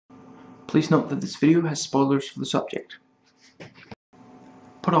Please note that this video has spoilers for the subject.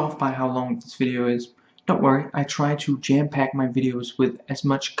 Put off by how long this video is, don't worry, I try to jam-pack my videos with as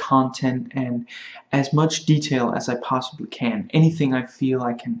much content and as much detail as I possibly can. Anything I feel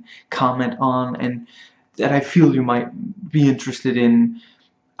I can comment on and that I feel you might be interested in,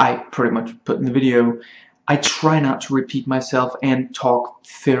 I pretty much put in the video. I try not to repeat myself and talk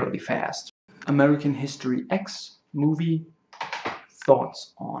fairly fast. American History X movie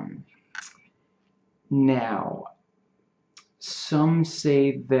thoughts on. Now, some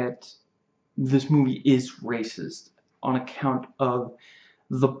say that this movie is racist on account of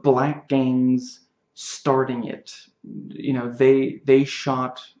the black gangs starting it. You know, they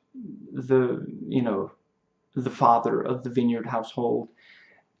shot the father of the Vineyard household,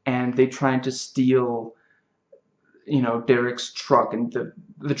 and they tried to steal, Derek's truck, and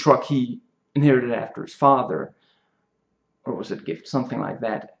the truck he inherited after his father, or was it a gift, something like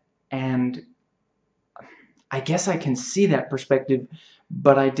that. And I guess I can see that perspective,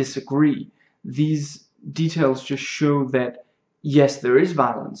 but I disagree. These details just show that, yes, there is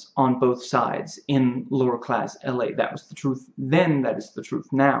violence on both sides in lower class LA. That was the truth then, that is the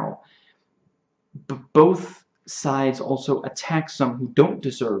truth now. But both sides also attack some who don't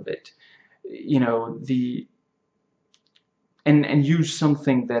deserve it. And use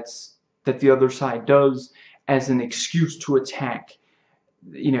something that the other side does as an excuse to attack.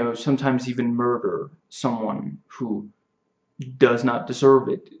 Sometimes even murder someone who does not deserve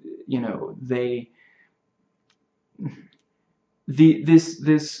it.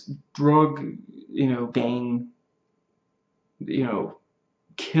 This drug, gang,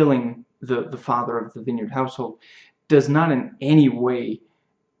 killing the father of the Vineyard household does not in any way,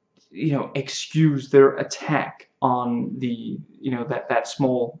 excuse their attack on the, that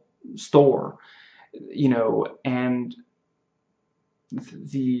small store, and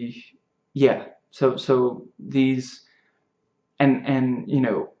so these and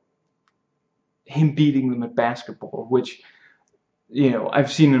him beating them at basketball, which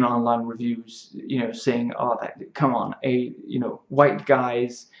I've seen in online reviews saying, oh, come on, white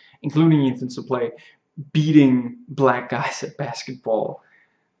guys, including Ethan Suplee, beating black guys at basketball,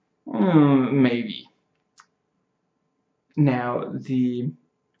 maybe. Now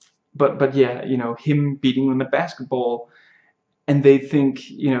but yeah, him beating them at basketball, and they think,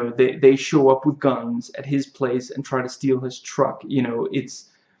 they show up with guns at his place and try to steal his truck.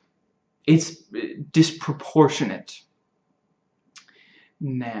 It's disproportionate.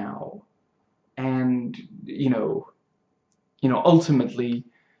 Now, and ultimately,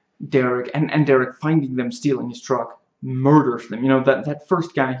 Derek and Derek, finding them stealing his truck, murders them. That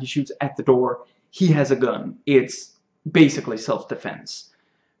first guy he shoots at the door, he has a gun. It's basically self-defense.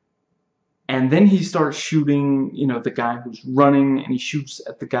 And then he starts shooting, the guy who's running, and he shoots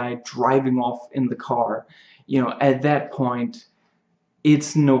at the guy driving off in the car. At that point,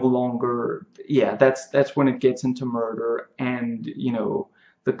 it's no longer, that's when it gets into murder, and,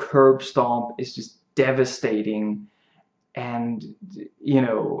 the curb stomp is just devastating, and,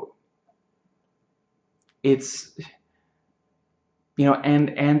 it's,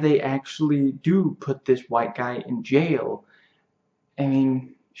 and they actually do put this white guy in jail. I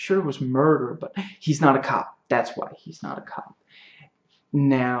mean, sure, it was murder, but he's not a cop. That's why he's not a cop.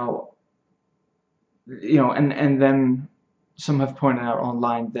 Now, and then some have pointed out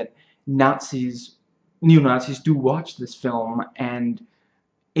online that neo-Nazis do watch this film, and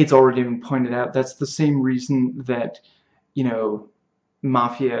it's already been pointed out that's the same reason that,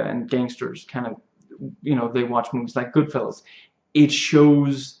 mafia and gangsters kind of, they watch movies like Goodfellas. It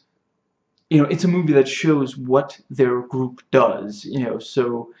shows, it's a movie that shows what their group does,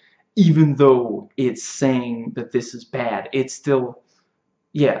 so even though it's saying that this is bad, it's still,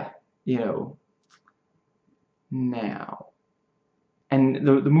 now. And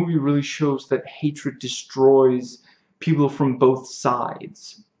the movie really shows that hatred destroys people from both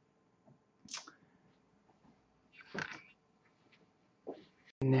sides.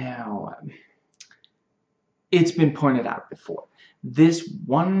 Now, it's been pointed out before. This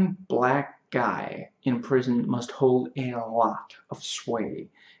one black guy in prison must hold a lot of sway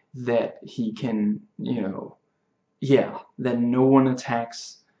that he can, that no one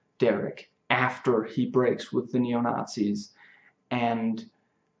attacks Derek after he breaks with the neo-Nazis. And,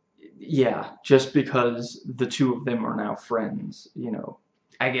 just because the two of them are now friends,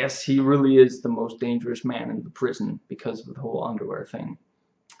 I guess he really is the most dangerous man in the prison because of the whole underwear thing.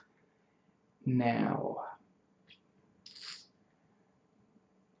 Now,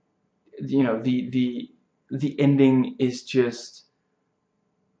 the ending is just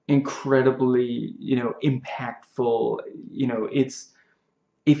incredibly, impactful.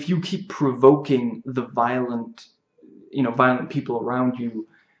 if you keep provoking the violent people around you,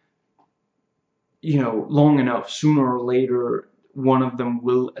 long enough, sooner or later, one of them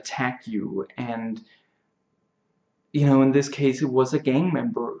will attack you. And, in this case, it was a gang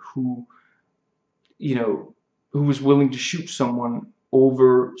member who was willing to shoot someone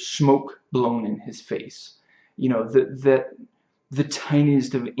over smoke blown in his face. The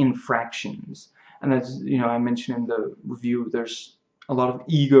tiniest of infractions. And as I mentioned in the review, there's a lot of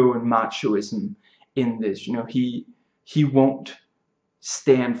ego and machoism in this. He won't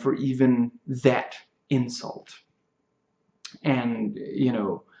stand for even that insult. And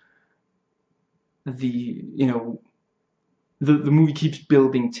the movie keeps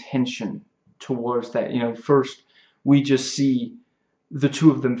building tension towards that. First we just see the two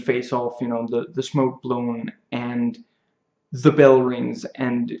of them face off, the smoke blown, and the bell rings,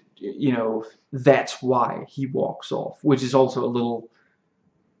 and that's why he walks off, which is also a little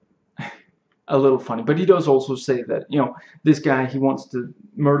funny. But he does also say that this guy, he wants to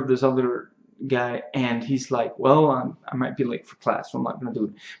murder this other guy, and he's like, well, I might be late for class, so I'm not gonna do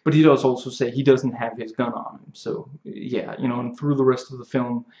it. But he does also say he doesn't have his gun on him. So yeah, and through the rest of the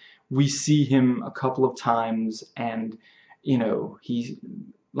film we see him a couple of times, and he's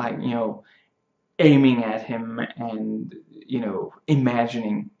like aiming at him, and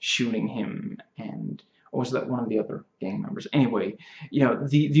imagining shooting him. And or was that one of the other gang members? Anyway,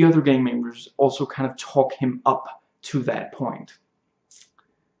 the other gang members also kind of talk him up to that point.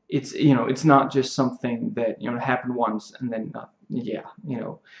 It's not just something that happened once and then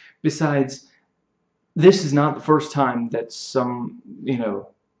besides, this is not the first time that some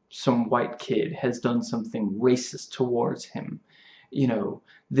white kid has done something racist towards him.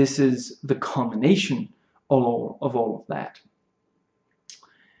 This is the culmination of all of that.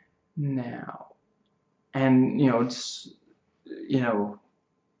 Now, and it's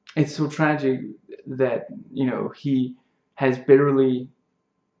so tragic that he has barely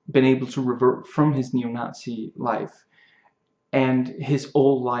been able to revert from his neo-Nazi life, and his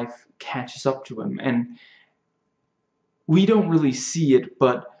old life catches up to him. And we don't really see it,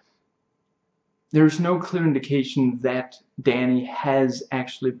 but there's no clear indication that Danny has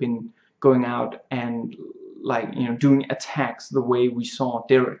actually been going out and doing attacks the way we saw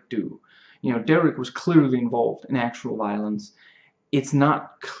Derek do. Derek was clearly involved in actual violence. It's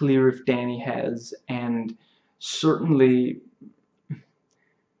not clear if Danny has, and certainly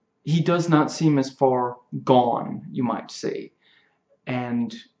he does not seem as far gone, you might say.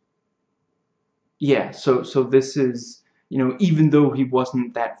 And yeah, so this is, even though he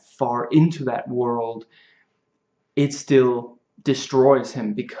wasn't that far into that world, it still destroys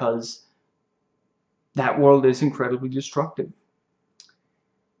him, because that world is incredibly destructive.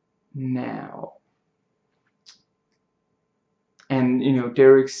 Now, and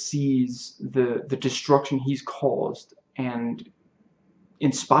Derek sees the destruction he's caused, and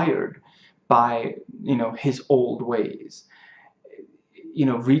inspired by his old ways,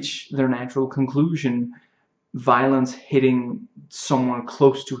 reach their natural conclusion: violence hitting someone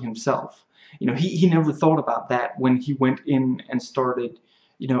close to himself. He never thought about that when he went in and started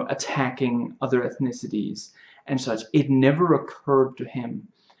attacking other ethnicities and such. It never occurred to him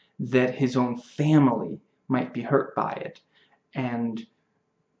that his own family might be hurt by it. And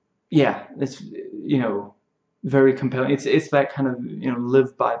yeah, it's very compelling. It's that kind of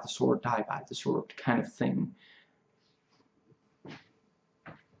live by the sword, die by the sword kind of thing.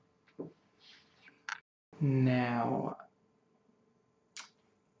 Now,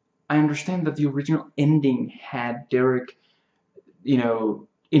 I understand that the original ending had Derek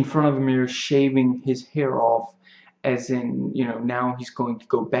in front of a mirror shaving his hair off, as in now he's going to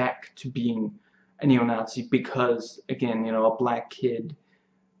go back to being a neo-Nazi because, again, a black kid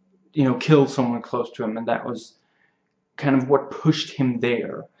killed someone close to him, and that was kind of what pushed him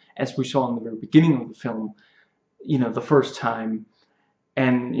there, as we saw in the very beginning of the film, the first time.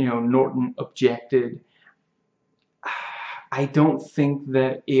 And Norton objected. I don't think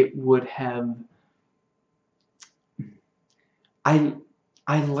that it would have.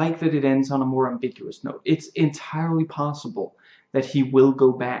 I like that it ends on a more ambiguous note. It's entirely possible that he will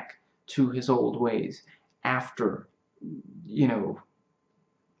go back to his old ways after,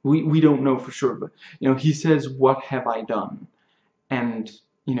 we don't know for sure, but he says, "What have I done?" And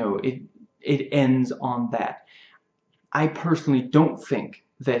it ends on that. I personally don't think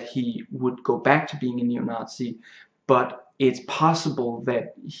that he would go back to being a neo-Nazi, but it's possible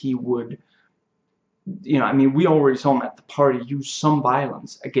that he would, I mean, we already saw him at the party use some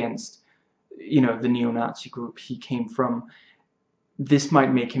violence against, the neo-Nazi group he came from. This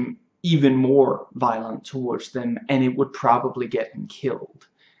might make him even more violent towards them, and it would probably get him killed.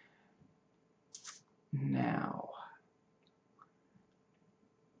 Now,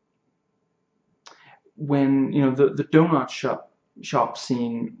 when the donut shop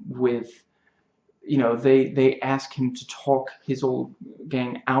scene with they ask him to talk his old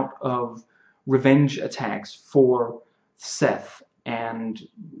gang out of revenge attacks for Seth and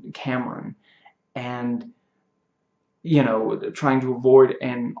Cameron, and trying to avoid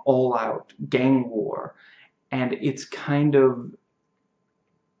an all-out gang war. And it's kind of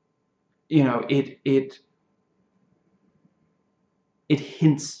it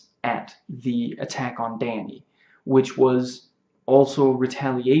hints at the attack on Danny, which was also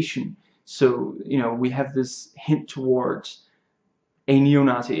retaliation. So we have this hint towards a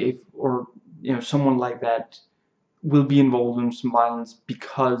neo-Nazi, or someone like that will be involved in some violence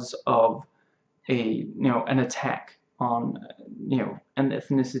because of an attack on an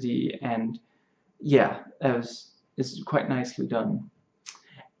ethnicity. And yeah, is quite nicely done.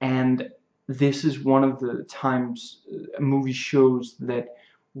 And this is one of the times a movie shows that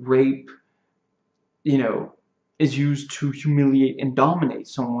rape is used to humiliate and dominate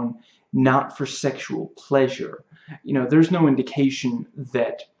someone, not for sexual pleasure. There's no indication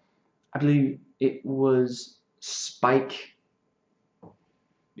that, I believe it was Spike,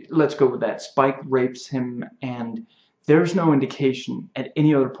 let's go with that, Spike rapes him, and there's no indication at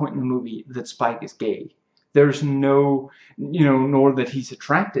any other point in the movie that Spike is gay. There's no, nor that he's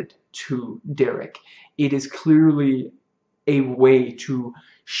attracted to Derek. It is clearly a way to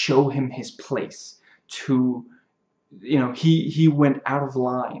show him his place, to, he went out of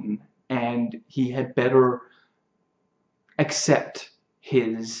line, and he had better accept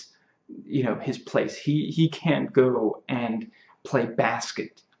his, his place. He can't go and play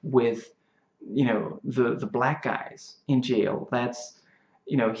basket with, the black guys in jail. That's,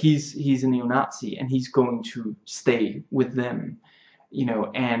 he's a neo-Nazi, and he's going to stay with them,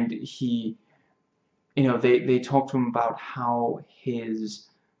 and he, they talk to him about how his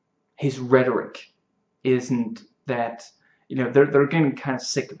rhetoric isn't that, they're getting kind of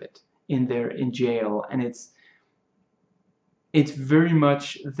sick of it in jail, and it's very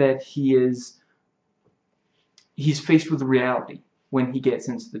much that he's faced with the reality when he gets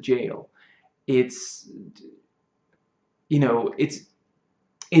into the jail. It's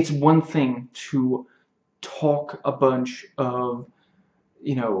it's one thing to talk a bunch of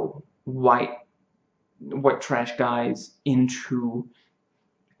white trash guys into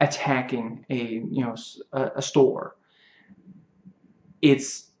attacking a store.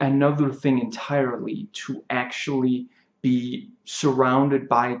 It's another thing entirely to actually be surrounded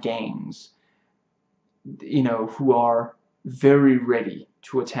by gangs, who are very ready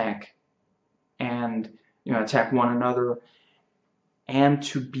to attack, and attack one another, and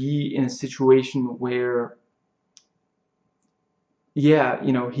to be in a situation where he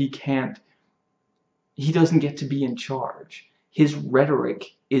doesn't get to be in charge. His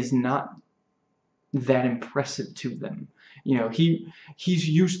rhetoric is not that impressive to them. He's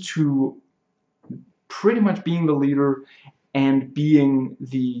used to pretty much being the leader and being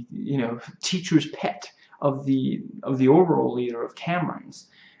the teacher's pet of the overall leader of Cameron's,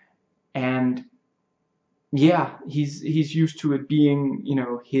 and yeah, he's used to it being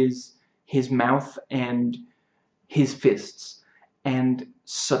his mouth and his fists, and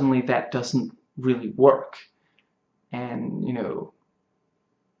suddenly that doesn't really work. And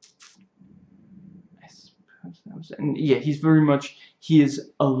I suppose that was, and yeah, he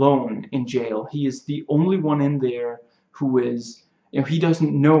is alone in jail. He is the only one in there who is, he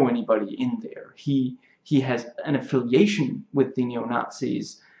doesn't know anybody in there. He has an affiliation with the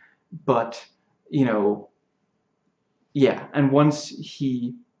neo-Nazis, but yeah, and once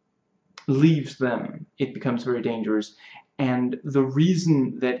he leaves them, it becomes very dangerous. And the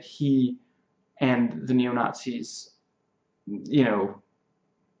reason that he and the neo-Nazis,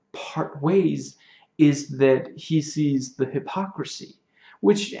 part ways, is that he sees the hypocrisy,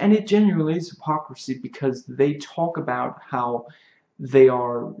 and it genuinely is hypocrisy, because they talk about how they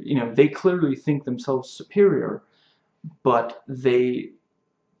are, they clearly think themselves superior, but they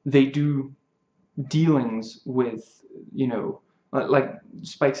do dealings with, like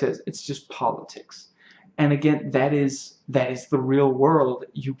Spike says, it's just politics. And again, that is the real world.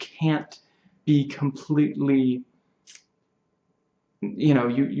 You can't be completely,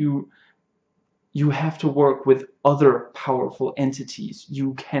 you have to work with other powerful entities.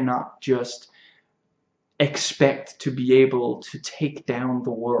 You cannot just expect to be able to take down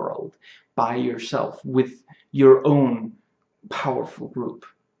the world by yourself with your own powerful group.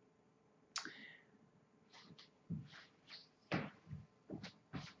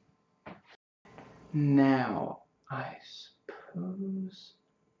 Now, I suppose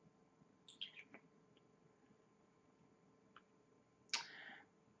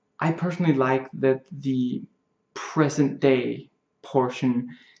I personally like that the present day portion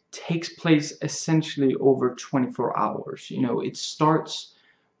takes place essentially over 24 hours. You know, it starts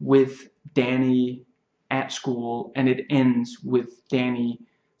with Danny at school and it ends with Danny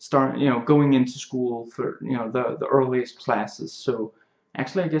going into school for, the earliest classes. So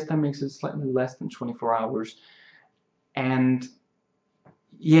actually, I guess that makes it slightly less than 24 hours. And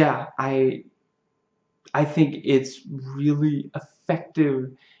yeah, I think it's really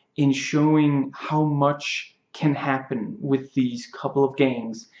effective in showing how much can happen with these couple of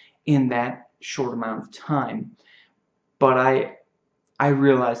gangs in that short amount of time. But I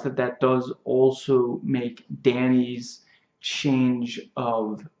realize that that does also make Danny's change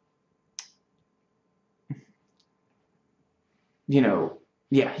of,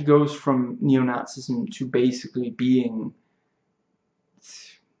 yeah, he goes from neo-Nazism to basically being,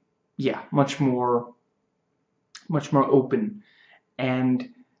 yeah, much more open. And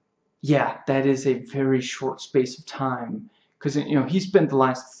yeah, that is a very short space of time, because he spent the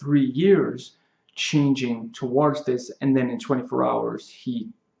last 3 years changing towards this, and then in 24 hours he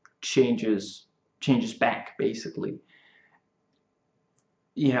changes back, basically.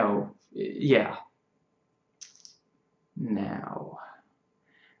 Yeah. Now,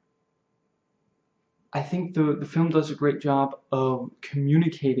 I think the film does a great job of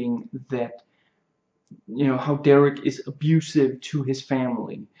communicating that, how Derek is abusive to his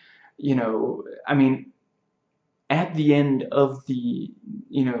family. I mean, at the end of the,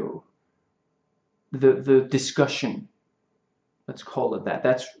 the discussion, let's call it that.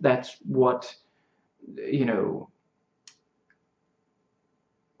 That's what,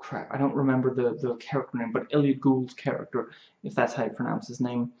 crap, I don't remember the character name, but Elliot Gould's character, if that's how you pronounce his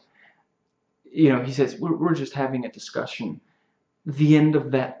name, he says, we're just having a discussion. The end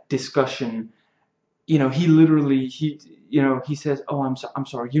of that discussion, he literally, he says, oh, I'm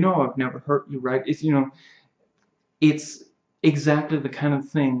sorry, I've never hurt you, right? It's exactly the kind of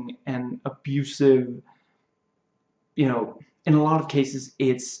thing an abusive, in a lot of cases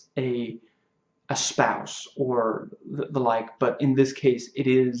it's a spouse or the like, but in this case it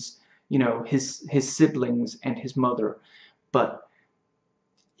is, his siblings and his mother. But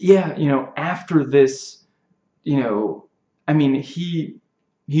yeah, after this, I mean, he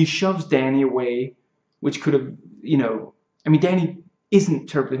shoves Danny away, which could have, I mean, Danny isn't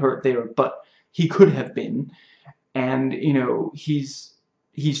terribly hurt there, but he could have been. And he's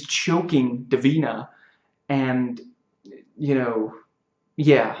choking Davina, and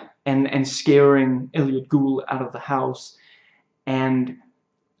yeah, and scaring Elliot Gould out of the house. And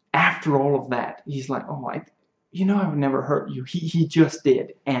after all of that, he's like, oh, I would never hurt you. He just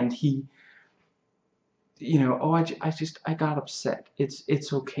did. And he, oh, I got upset.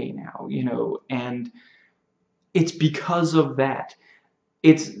 It's okay now, and it's because of that.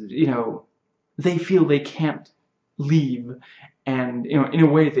 It's, they feel they can't leave, and, in a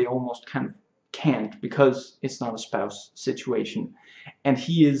way they almost kind of can't, because it's not a spouse situation. And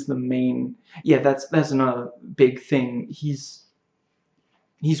he is the main, yeah, that's another big thing. He's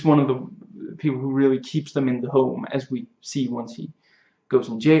one of the people who really keeps them in the home, as we see once he goes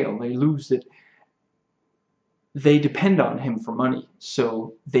in jail. They lose it. They depend on him for money,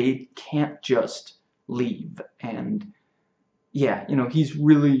 so they can't just leave. And yeah, he's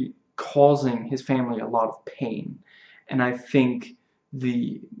really causing his family a lot of pain. And I think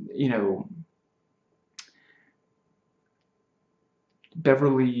the,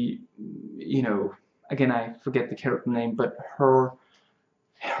 Beverly, again, I forget the character name, but her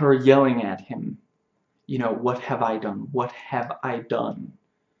yelling at him, what have I done? What have I done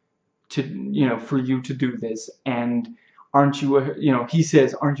to, for you to do this? And aren't you, he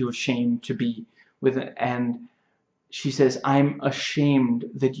says, aren't you ashamed to be with it? And she says, I'm ashamed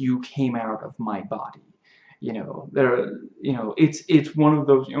that you came out of my body. It's one of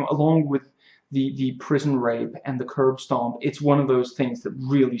those, along with the prison rape and the curb stomp, it's one of those things that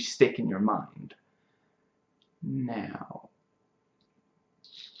really stick in your mind. Now,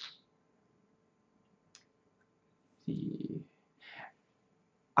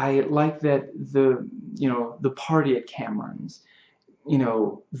 I like that the party at Cameron's,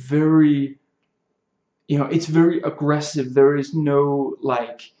 very, it's very aggressive. There is no,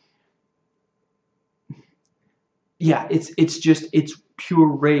 like, yeah, it's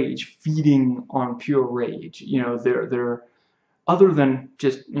pure rage, feeding on pure rage. They're other than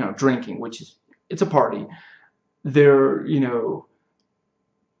just, drinking, which is, it's a party. They're,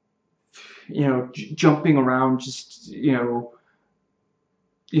 jumping around, just,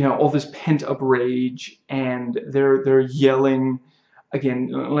 all this pent up rage, and they're yelling, again,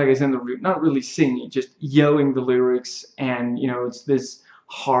 like I said in the review, not really singing, just yelling the lyrics. And it's this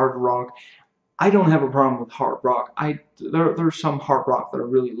hard rock. I don't have a problem with hard rock. There's some hard rock that I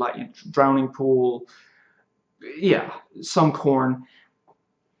really like. You know, Drowning Pool, yeah, some Korn.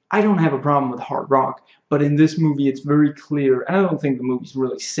 I don't have a problem with hard rock, but in this movie it's very clear, and I don't think the movie's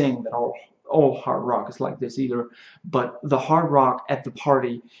really saying that all hard rock is like this either, but the hard rock at the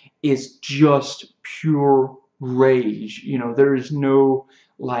party is just pure rage. You know, there is no,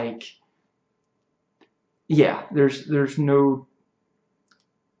 like, yeah, there's no,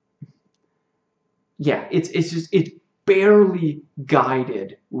 yeah, it's barely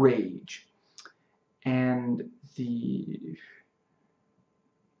guided rage. And the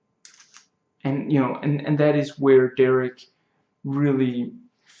and you know and that is where Derek really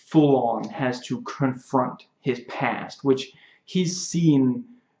full on has to confront his past, which he's seen.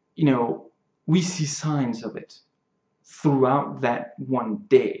 You know, we see signs of it throughout that one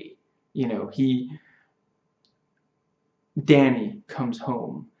day. You know, Danny comes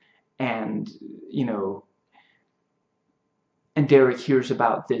home, and you know, and Derek hears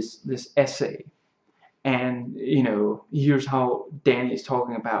about this essay, and you know, he hears how Danny is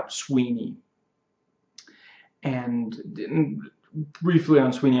talking about Sweeney. And briefly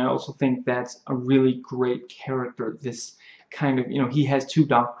on Sweeney, I also think that's a really great character. This kind of, you know, he has 2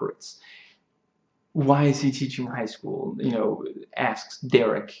 doctorates. Why is he teaching high school? You know, asks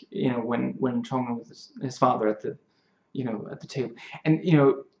Derek, you know, when talking with his father at the, you know, at the table. And you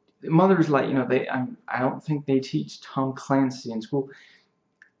know, mother's like, you know, I don't think they teach Tom Clancy in school.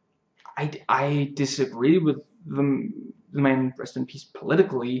 I disagree with the man, rest in peace,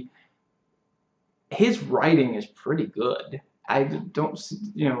 politically. His writing is pretty good. I don't,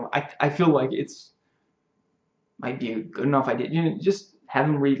 you know, I feel like it's might be a good enough idea. You know, just have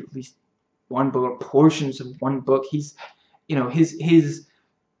him read at least one book or portions of one book. He's, you know,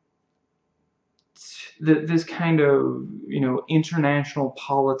 this kind of, you know, international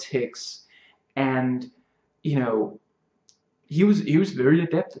politics, and you know, he was very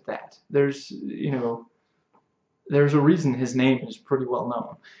adept at that. There's, you know, there's a reason his name is pretty well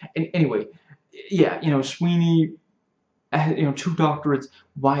known. And anyway, yeah, you know, Sweeney, you know, 2 doctorates.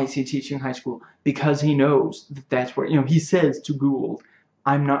 Why is he teaching high school? Because he knows that that's where, you know, he says to Gould,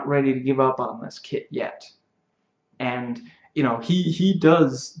 I'm not ready to give up on this kid yet. And you know, he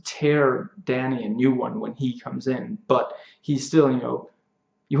does tear Danny a new one when he comes in, but he's still, you know,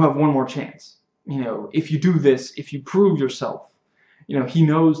 you have one more chance. You know, if you do this, if you prove yourself, you know, he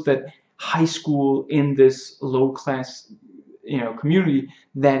knows that high school in this low class, you know, community,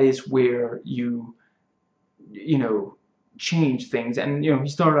 that is where you know, change things. And you know, he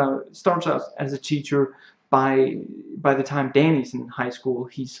starts out as a teacher. By the time Danny's in high school,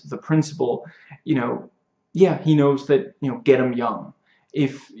 he's the principal. You know, yeah, he knows that, you know, get them young.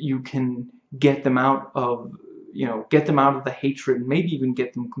 If you can get them out of, you know, get them out of the hatred, maybe even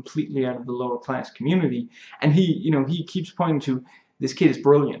get them completely out of the lower class community. And he, you know, he keeps pointing to, this kid is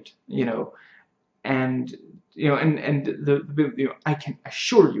brilliant, you know, and you know, and the you know, I can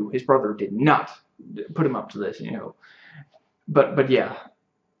assure you, his brother did not put him up to this, you know, but yeah,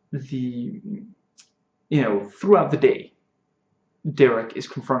 you know, throughout the day, Derek is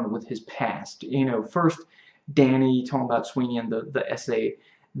confronted with his past. You know, first Danny talking about Sweeney and the essay,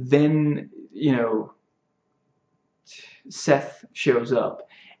 then you know, Seth shows up,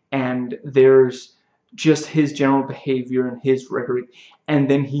 and there's just his general behavior and his rhetoric, and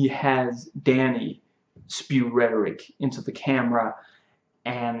then he has Danny spew rhetoric into the camera,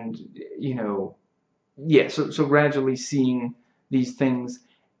 and you know, yeah, so gradually seeing these things.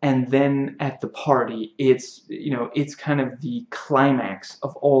 And then at the party, it's, you know, it's kind of the climax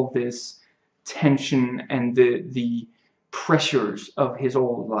of all this tension and the pressures of his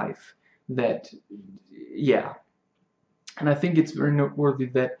old life. That, yeah, and I think it's very noteworthy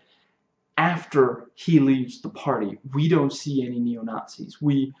that after he leaves the party, we don't see any neo-Nazis.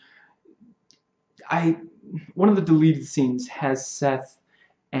 One of the deleted scenes has Seth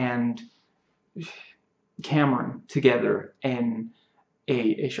and Cameron together in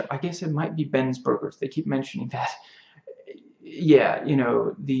a shop. I guess it might be Ben's Burgers. They keep mentioning that. Yeah, you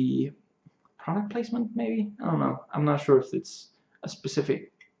know, the product placement, maybe? I don't know. I'm not sure if it's a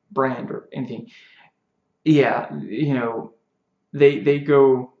specific brand or anything. Yeah, you know, they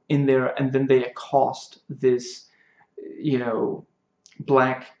go in there, and then they accost this, you know,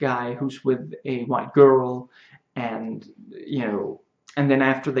 black guy who's with a white girl, and you know, and then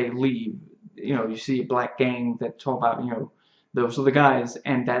after they leave, you know, you see a black gang that talk about, you know, those are the guys,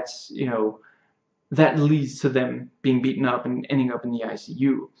 and that's, you know, that leads to them being beaten up and ending up in the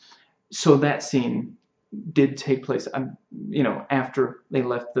ICU. So that scene did take place, you know, after they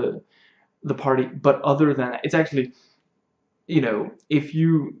left the party. But other than that, it's actually, if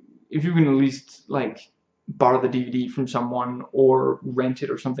you can at least like borrow the DVD from someone or rent it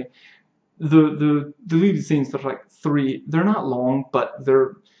or something. The deleted scenes that are like 3, they're not long, but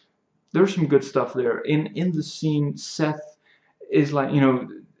there's some good stuff there. In the scene, Seth is like,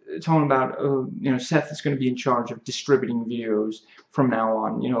 talking about, Seth is going to be in charge of distributing videos from now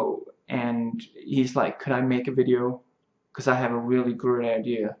on, and he's like, could I make a video? Because I have a really great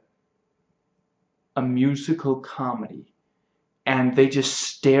idea. A musical comedy. And they just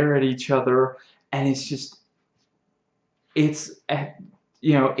stare at each other, and it's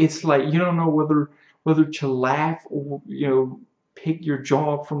it's like you don't know whether to laugh or pick your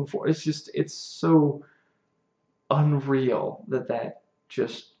jaw up from the floor. It's so unreal that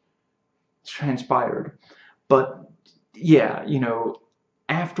just transpired. But yeah,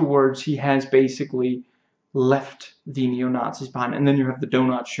 afterwards he has basically left the neo-Nazis behind, and then you have the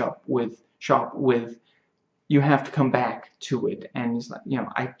donut shop with you have to come back to it, and he's like,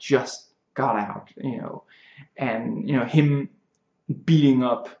 I just got out, and him beating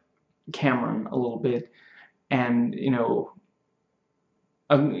up Cameron a little bit, and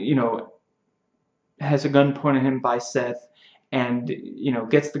has a gun pointed at him by Seth, and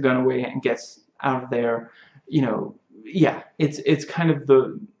gets the gun away and gets out of there. Yeah, it's kind of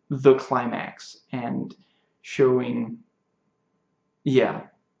the climax, and showing, yeah.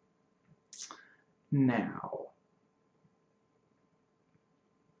 Now,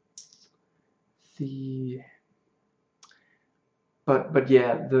 but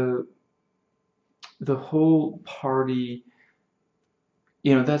yeah, the whole party,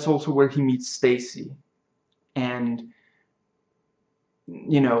 that's also where he meets Stacey, and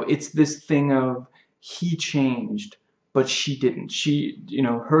it's this thing of he changed, but she didn't. She,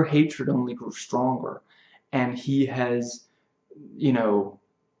 her hatred only grew stronger, and he has,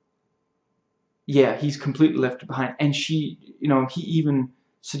 yeah, he's completely left behind. And she, he even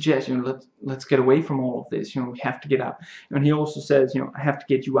suggests, let's get away from all of this. We have to get out. And he also says, I have to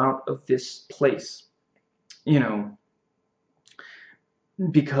get you out of this place.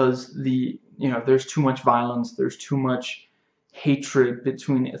 Because there's too much violence, there's too much hatred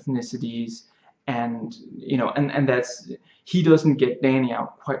between ethnicities, and and that's, he doesn't get Danny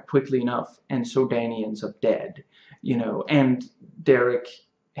out quite quickly enough, and so Danny ends up dead. And Derek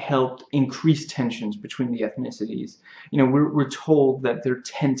helped increase tensions between the ethnicities. We're told that they're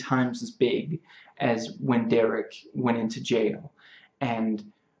 10 times as big as when Derek went into jail, and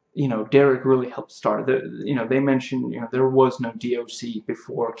Derek really helped start. They mentioned there was no DOC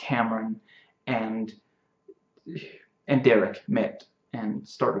before Cameron and Derek met and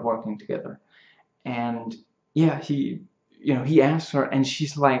started working together. And yeah, he asks her, and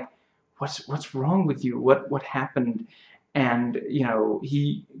she's like, what's wrong with you? What happened? And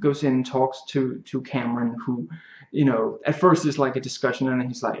he goes in and talks to Cameron, who at first is like a discussion, and then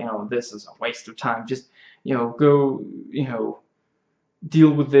he's like, this is a waste of time, just go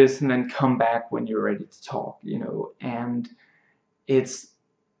deal with this and then come back when you're ready to talk. And it's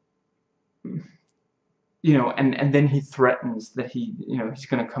and then he threatens that he's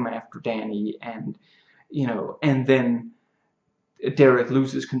gonna come after Danny, and and then Derek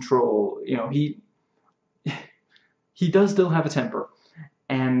loses control. He does still have a temper,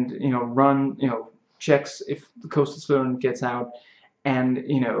 and checks if the coastal stone gets out, and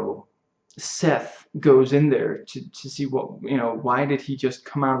Seth goes in there to see what, why did he just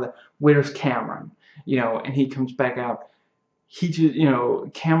come out of that? Where's Cameron? And he comes back out. He just,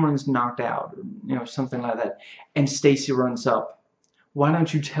 Cameron's knocked out, something like that. And Stacey runs up. Why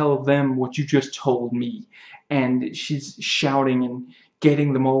don't you tell them what you just told me? And she's shouting and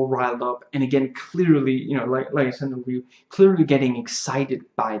getting them all riled up. And again, clearly, like I said in the review, clearly getting excited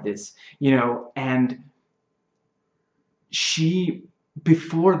by this, and she,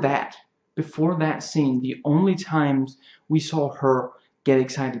 before that scene, the only times we saw her get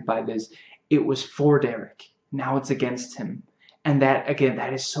excited by this, it was for Derek. Now it's against him. And that, again,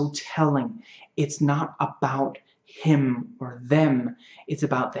 that is so telling. It's not about him or them. It's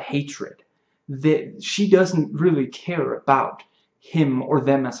about the hatred. That she doesn't really care about him or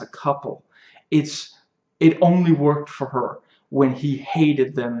them as a couple. It only worked for her when he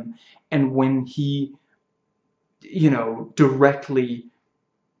hated them, and when he, directly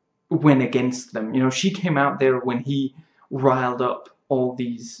went against them. She came out there when he riled up all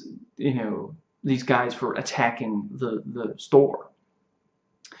these, these guys for attacking the store.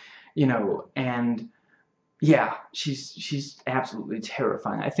 And yeah, she's absolutely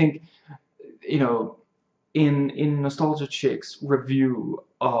terrifying. I think, in Nostalgia Chick's review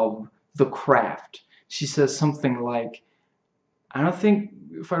of The Craft, she says something like, I don't think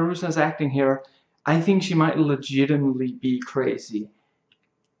Fairuza's acting here. I think she might legitimately be crazy.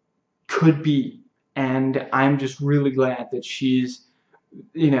 Could be. And I'm just really glad that she's,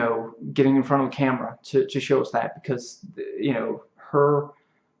 getting in front of a camera to show us that, because, her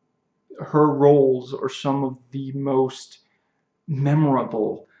roles are some of the most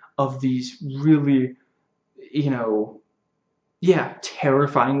memorable of these really, you know, yeah,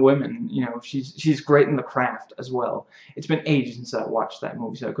 terrifying women. She's great in The Craft as well. It's been ages since I watched that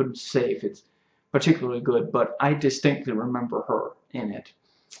movie, so I couldn't say if it's particularly good, but I distinctly remember her in it.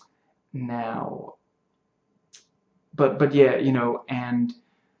 Now, but yeah, and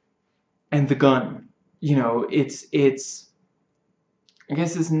the gun, it's I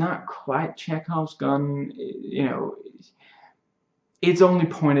guess it's not quite Chekhov's gun. It's only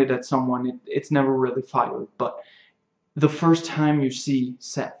pointed at someone. It's never really fired, but the first time you see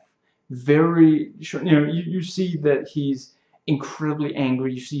Seth, very sure, you see that he's incredibly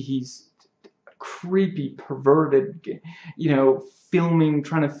angry. You see he's creepy, perverted,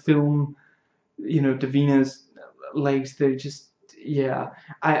 trying to film, Davina's legs. They're just, yeah,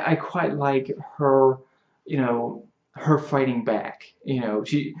 I quite like her, her fighting back.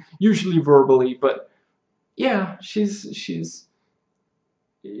 She usually verbally, but yeah, she's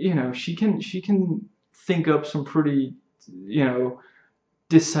she can think up some pretty,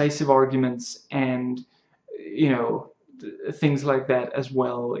 decisive arguments, and things like that as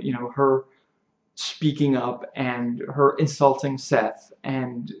well. Her speaking up and her insulting Seth,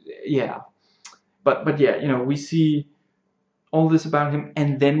 and yeah, but yeah, we see all this about him,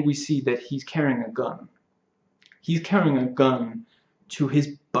 and then we see that he's carrying a gun. He's carrying a gun to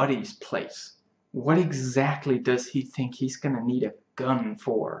his buddy's place. What exactly does he think he's gonna need a gun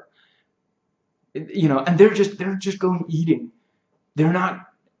for? And they're just going eating. They're not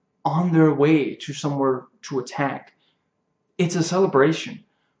on their way to somewhere to attack. It's a celebration.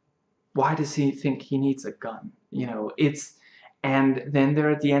 Why does he think he needs a gun? And then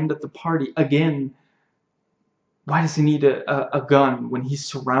they're at the end of the party again. Why does he need a gun when he's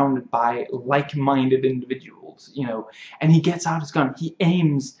surrounded by like-minded individuals? And he gets out his gun. He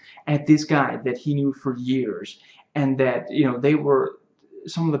aims at this guy that he knew for years, and that they were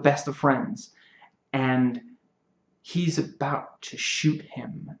some of the best of friends, and he's about to shoot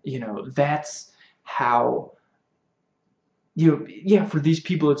him. That's how, yeah, for these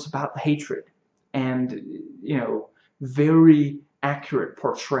people it's about the hatred, and very accurate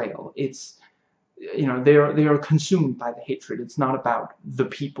portrayal. It's they are consumed by the hatred. It's not about the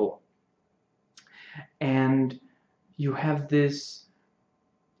people. And you have this,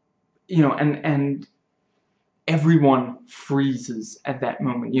 and everyone freezes at that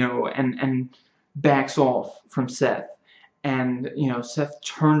moment, and backs off from Seth. And Seth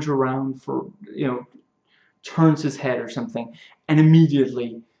turns around turns his head or something, and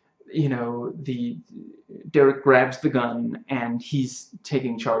immediately the Derek grabs the gun, and he's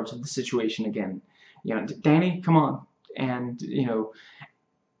taking charge of the situation again. Danny, come on. And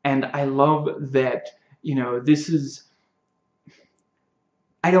and I love that this is,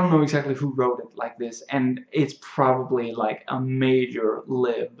 I don't know exactly who wrote it like this, and it's probably like a major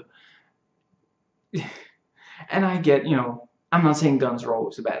lib. And I get, I'm not saying guns are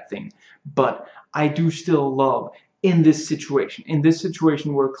always a bad thing, but I do still love in this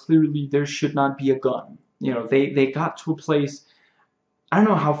situation where clearly there should not be a gun. They got to a place, I don't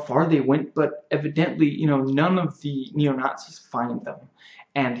know how far they went, but evidently, none of the neo-Nazis find them.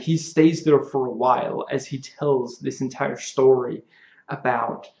 And he stays there for a while as he tells this entire story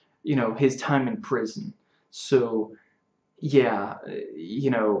about, his time in prison. So, yeah,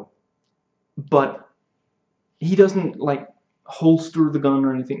 but he doesn't, like, holster the gun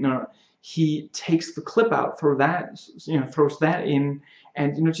or anything. No. He takes the clip out, throws that in,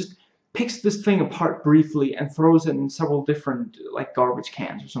 and, just picks this thing apart briefly and throws it in several different, like, garbage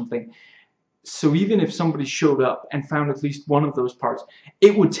cans or something. So even if somebody showed up and found at least one of those parts,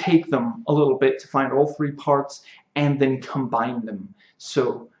 it would take them a little bit to find all three parts and then combine them.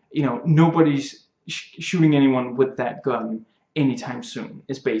 So, nobody's shooting anyone with that gun anytime soon,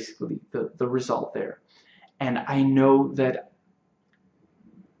 is basically the result there. And I know that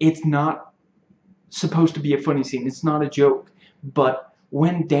it's not supposed to be a funny scene. It's not a joke. But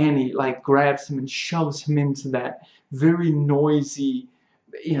when Danny, like, grabs him and shoves him into that very noisy,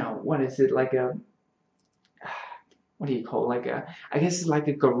 what is it, like a, what do you call it? Like a, I guess it's like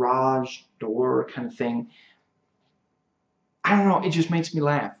a garage door kind of thing. I don't know, it just makes me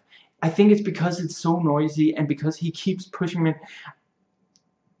laugh. I think it's because it's so noisy and because he keeps pushing me.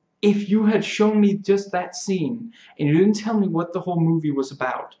 If you had shown me just that scene and you didn't tell me what the whole movie was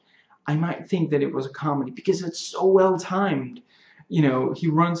about, I might think that it was a comedy, because it's so well timed. you know, he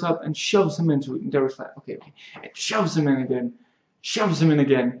runs up and shoves him into it, and Derek's like, okay, okay, and shoves him in again, shoves him in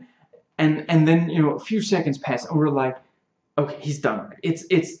again, and then, you know, a few seconds pass, and we're like, okay, he's done.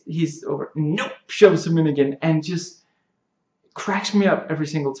 He's over. Nope, shoves him in again, and just cracks me up every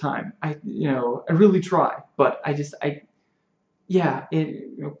single time. You know, I really try, but yeah, it,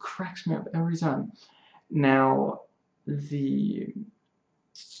 you know, cracks me up every time. Now,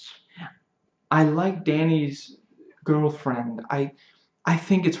 I like Danny's girlfriend. I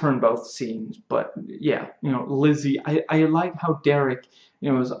think it's her in both scenes, but yeah, you know, Lizzie. I like how Derek,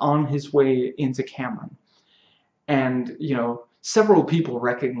 you know, is on his way into Cameron, and you know, several people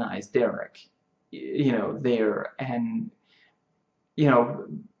recognize Derek, you know, there, and you know,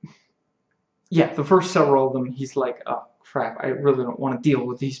 yeah, the first several of them, he's like, oh crap, I really don't want to deal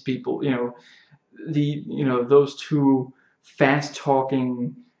with these people, you know, you know, those two fast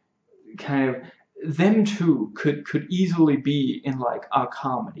talking kind of, them two could easily be in like a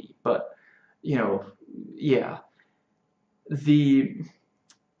comedy, but you know, yeah, the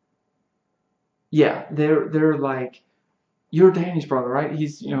yeah, they're like, you're Danny's brother, right?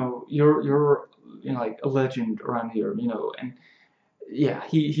 He's, you know, you're you know, like a legend around here, you know, and yeah,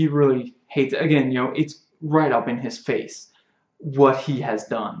 he really hates it. Again, you know, it's right up in his face what he has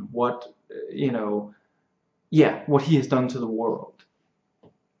done, what, you know, yeah, what he has done to the world.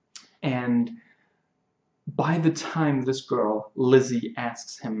 And by the time this girl, Lizzie,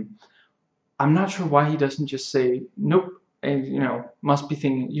 asks him, I'm not sure why he doesn't just say, nope, and, you know, you must be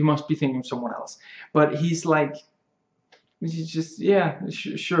thinking of someone else. But he's like, he's just, yeah,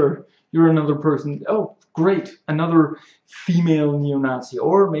 sure, you're another person. Oh, great, another female neo-Nazi.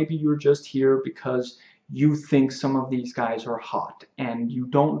 Or maybe you're just here because you think some of these guys are hot, and you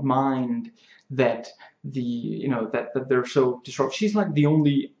don't mind that you know, that they're so disruptive. She's like the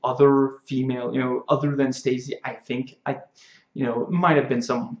only other female, you know, other than Stacey, I think. You know, might have been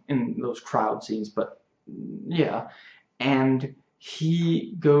some in those crowd scenes, but yeah. And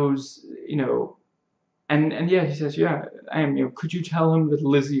he goes, you know, and yeah, he says, yeah, I am, you know, could you tell him that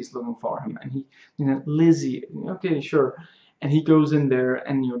Lizzie is looking for him? And he, you know, Lizzie, okay, sure. And he goes in there,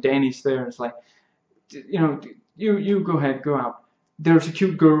 and you know, Danny's there, and it's like, you know, you go ahead, go out. There's a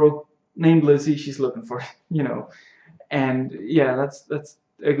cute girl named Lizzie, she's looking for, you know, and yeah, that's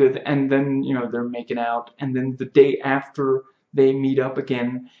a good. And then, you know, they're making out, and then the day after they meet up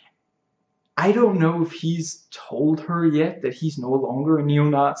again, I don't know if he's told her yet that he's no longer a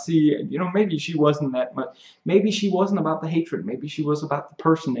neo-Nazi. You know, maybe she wasn't that much. Maybe she wasn't about the hatred. Maybe she was about the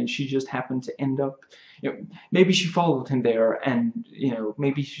person, and she just happened to end up, you know, maybe she followed him there, and, you know,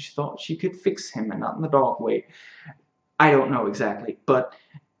 maybe she thought she could fix him, and not in the dog way. I don't know exactly, but,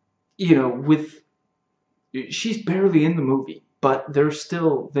 you know, she's barely in the movie, but there's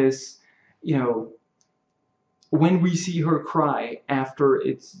still this, you know, when we see her cry after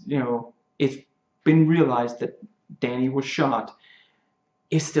it's, you know, it's been realized that Danny was shot,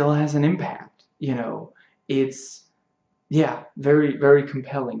 it still has an impact, you know. It's, yeah, very, very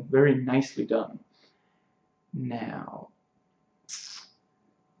compelling, very nicely done. Now,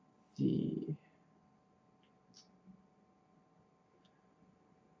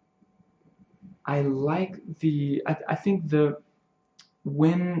 I like I think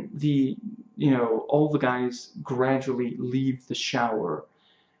when you know, all the guys gradually leave the shower,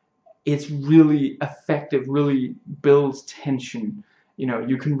 it's really effective, really builds tension. You know,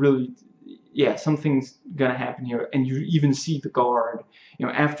 you can really, yeah, something's gonna happen here, and you even see the guard, you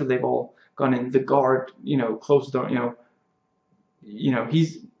know, after they've all gone in, the guard, you know, closes the door, you know,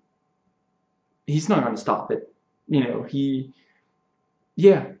 he's not gonna stop it. You know,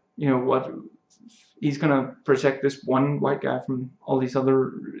 yeah, you know what, he's gonna protect this one white guy from all these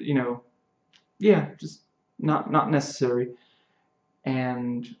other, you know, yeah, just not necessary.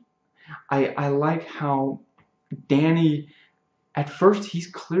 And I like how Danny, at first, he's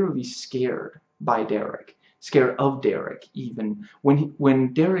clearly scared by Derek, scared of Derek, even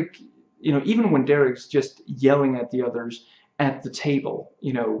when Derek, you know, even when Derek's just yelling at the others at the table,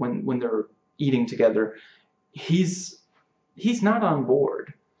 you know, when they're eating together, he's not on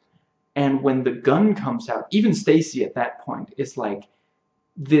board. And when the gun comes out, even Stacey at that point is like,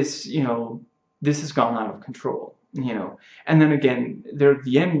 this, you know, this has gone out of control, you know. And then again, there at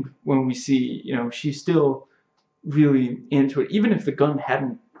the end, when we see, you know, she's still really into it, even if the gun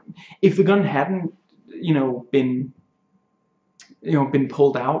hadn't, you know, been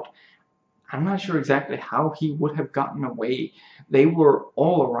pulled out. I'm not sure exactly how he would have gotten away. They were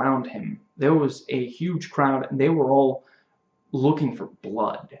all around him. There was a huge crowd, and they were all looking for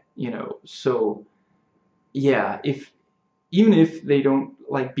blood, you know. So yeah, even if they don't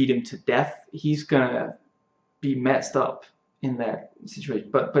like beat him to death, he's gonna be messed up, in that situation.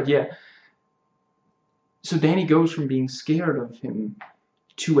 But yeah, so Danny goes from being scared of him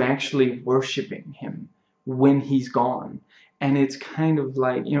to actually worshiping him when he's gone. And it's kind of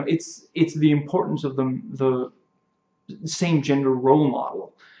like, you know, it's the importance of the same gender role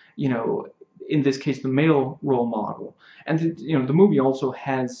model, you know, in this case the male role model. And you know, the movie also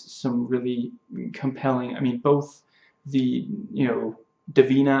has some really compelling, I mean, both the, you know,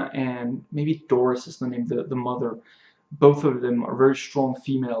 Davina and maybe Doris is the name, the mother, both of them are very strong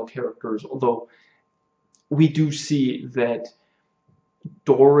female characters, although we do see that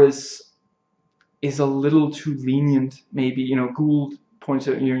Doris is a little too lenient, maybe. You know, Gould points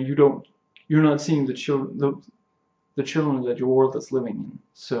out, you know, you're not seeing the children that your world is living in.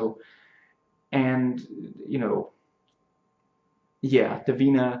 So, and you know, yeah,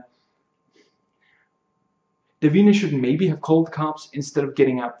 Davina should maybe have called the cops instead of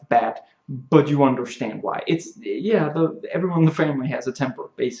getting out the bat, but you understand why. It's, yeah, everyone in the family has a temper,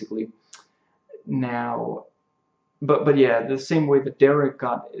 basically. Now, but yeah, the same way that Derek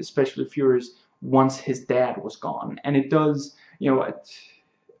got especially furious once his dad was gone. And it does, you know,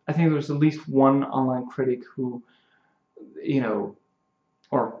 I think there's at least one online critic who, you know,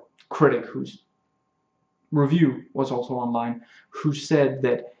 or critic whose review was also online, who said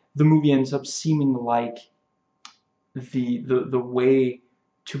that the movie ends up seeming like the way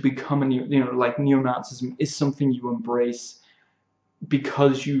to become a, you know, like neo-Nazism is something you embrace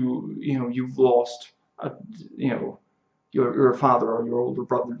because you know, you've lost a, you know, your father or your older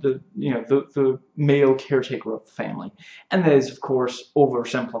brother, you know, the male caretaker of the family. And that is, of course,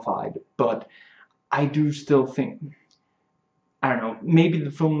 oversimplified, but I do still think, I don't know, maybe the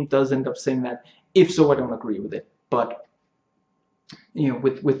film does end up saying that. If so, I don't agree with it. But, you know,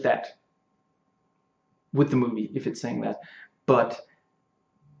 with that, with the movie, if it's saying that. But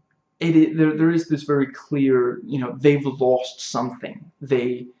there is this very clear, you know, they've lost something.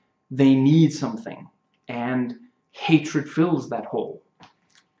 They need something. And hatred fills that hole.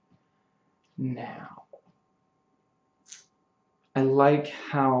 Now, I like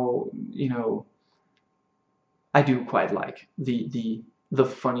how, you know, I do quite like the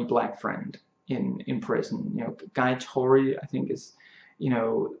funny black friend in prison. You know, guy Torry, I think, is, you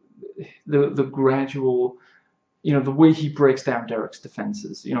know, the gradual, you know, the way he breaks down Derek's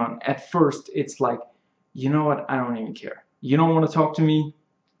defenses. You know, and at first it's like, you know what, I don't even care. You don't want to talk to me?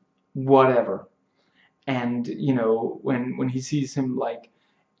 Whatever. And, you know, when he sees him, like,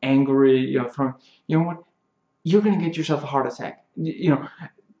 angry, you know, from, you know what, you're going to get yourself a heart attack. You know,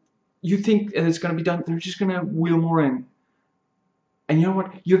 you think it's going to be done, they're just going to wheel more in. And you know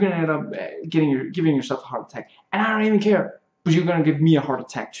what, you're going to end up giving yourself a heart attack. And I don't even care, but you're going to give me a heart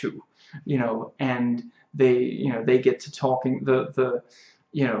attack too. You know, and they, you know, they get to talking,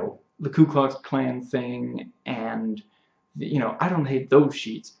 you know, the Ku Klux Klan thing, and, you know, I don't hate those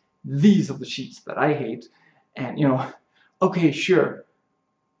sheets. These are the sheets that I hate. And, you know, okay, sure,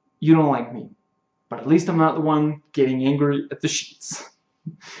 you don't like me, but at least I'm not the one getting angry at the sheets.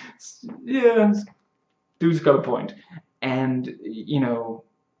 Yeah, dude's got a point. And, you know,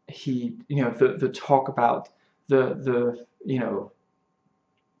 he, you know, the talk about the you know,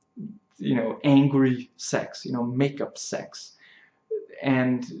 angry sex, you know, makeup sex.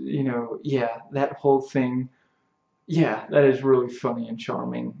 And, you know, yeah, that whole thing, yeah, that is really funny and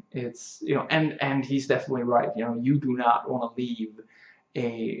charming. It's, you know, and he's definitely right. You know, you do not want to leave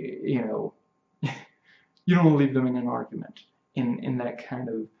a, you know, you don't want to leave them in an argument in that kind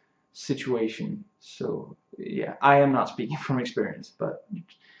of situation. So yeah, I am not speaking from experience, but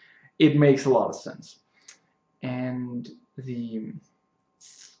it makes a lot of sense. And the,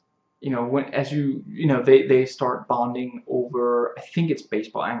 you know, when, as you know, they start bonding over, I think it's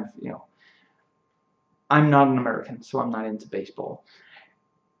baseball. You know, I'm not an American, so I'm not into baseball.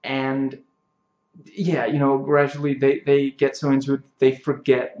 And yeah, you know, gradually they get so into it, they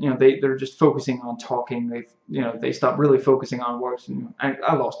forget, you know, they're just focusing on talking. You know, they stop really focusing on works. And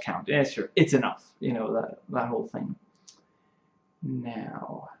I lost count. Yeah, sure, it's enough. You know, that whole thing.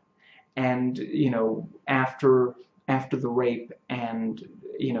 Now, and, you know, after the rape, and,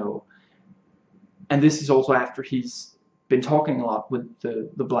 you know, and this is also after he's been talking a lot with the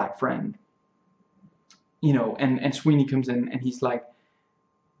black friend. You know, and Sweeney comes in and he's like,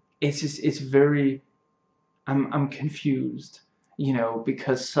 it's very, I'm confused, you know,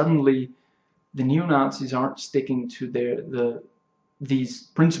 because suddenly the neo-Nazis aren't sticking to these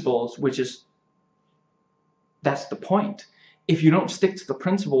principles, which is, that's the point. If you don't stick to the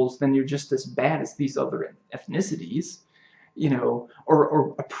principles, then you're just as bad as these other ethnicities, you know,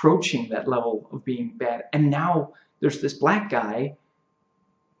 or approaching that level of being bad. And now there's this black guy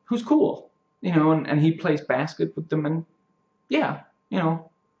who's cool, you know, and he plays basket with them, and yeah, you know,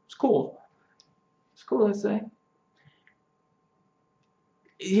 it's cool. It's cool, I'd say.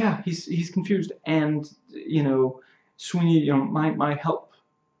 Yeah, he's confused, and you know, Sweeney, you know, my help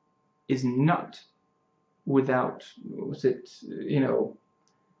is not without, was it, you know,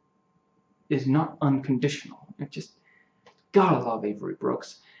 is not unconditional. It just, gotta love Avery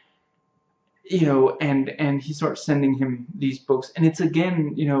Brooks. You know, and he starts sending him these books, and it's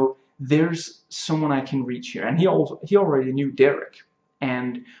again, you know, there's someone I can reach here, and he already knew Derek,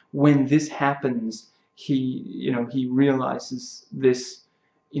 and when this happens, he, you know, he realizes this,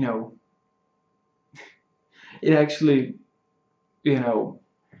 you know, it actually, you know,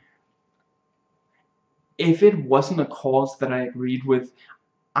 if it wasn't a cause that I agreed with,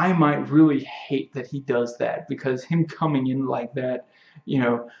 I might really hate that he does that, because him coming in like that, you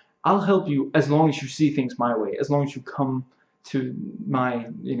know, I'll help you as long as you see things my way, as long as you come to my,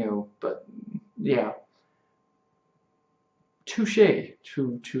 you know, but yeah, touche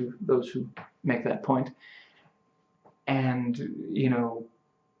to those who make that point. And you know,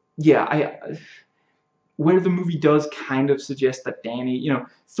 yeah, where the movie does kind of suggest that Danny, you know,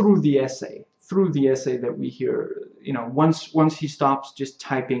 through the essay that we hear, you know, once he stops just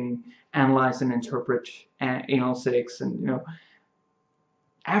typing analyze and interpret analytics, and you know,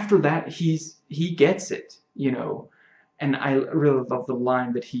 after that he gets it, you know. And I really love the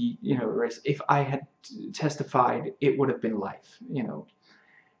line that he, you know, writes, if I had testified, it would have been life, you know.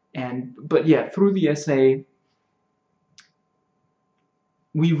 And but yeah, through the essay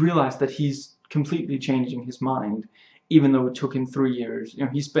we realize that he's completely changing his mind, even though it took him 3 years. You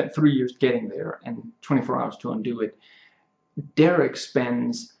know, he spent 3 years getting there and 24 hours to undo it. Derek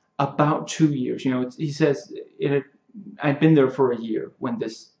spends about 2 years. You know, he says I'd been there for a year when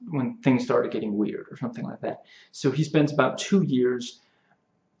things started getting weird or something like that. So he spends about 2 years,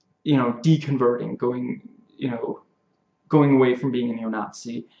 you know, deconverting, going, you know, going away from being a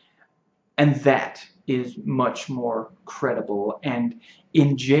neo-Nazi, and that is much more credible. And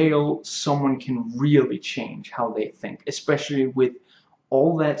in jail, someone can really change how they think, especially with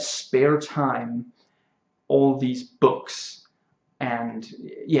all that spare time, all these books, and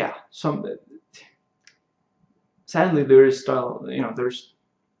yeah, sadly there is still, you know, there's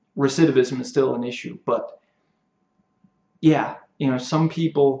recidivism is still an issue, but yeah, you know, some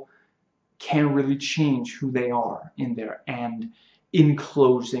people can really change who they are in there. And in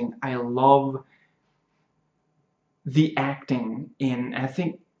closing, I love the acting in, I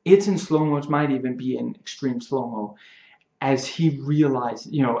think it's in slow-mo, it might even be in extreme slow-mo, as he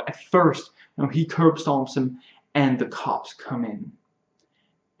realizes, you know, at first, you know, he curb stomps him and the cops come in,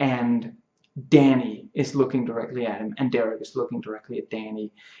 and Danny is looking directly at him and Derek is looking directly at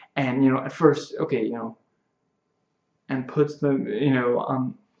Danny, and you know, at first, okay, you know, and puts the, you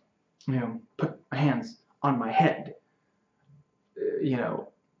know, put my hands on my head, you know,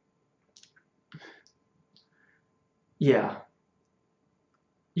 yeah,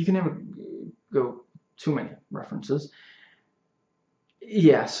 you can never go too many references.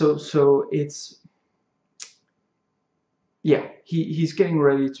 Yeah, so it's, yeah, he's getting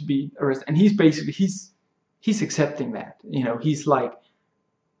ready to be arrested, and he's basically he's accepting that, you know, he's like,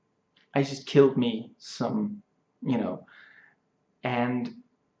 I just killed me some, you know, and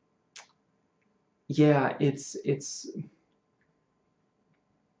yeah, it's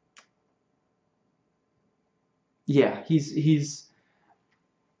yeah, he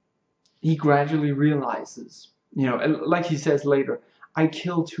gradually realizes, you know, like he says later, I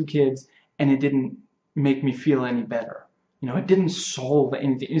killed 2 kids and it didn't make me feel any better. You know, it didn't solve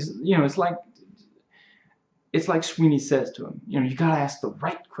anything. You know, it's like Sweeney says to him, you know, you gotta ask the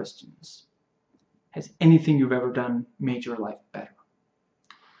right questions. Has anything you've ever done made your life better?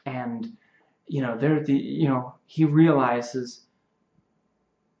 And you know, you know, he realizes,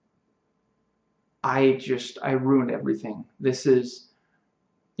 I ruined everything. This is,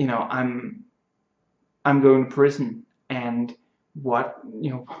 you know, I'm going to prison, and what,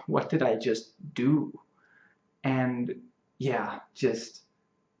 you know, what did I just do? And yeah, just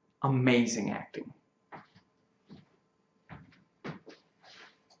amazing acting.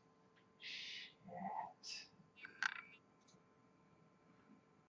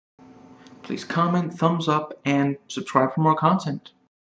 Please comment, thumbs up, and subscribe for more content.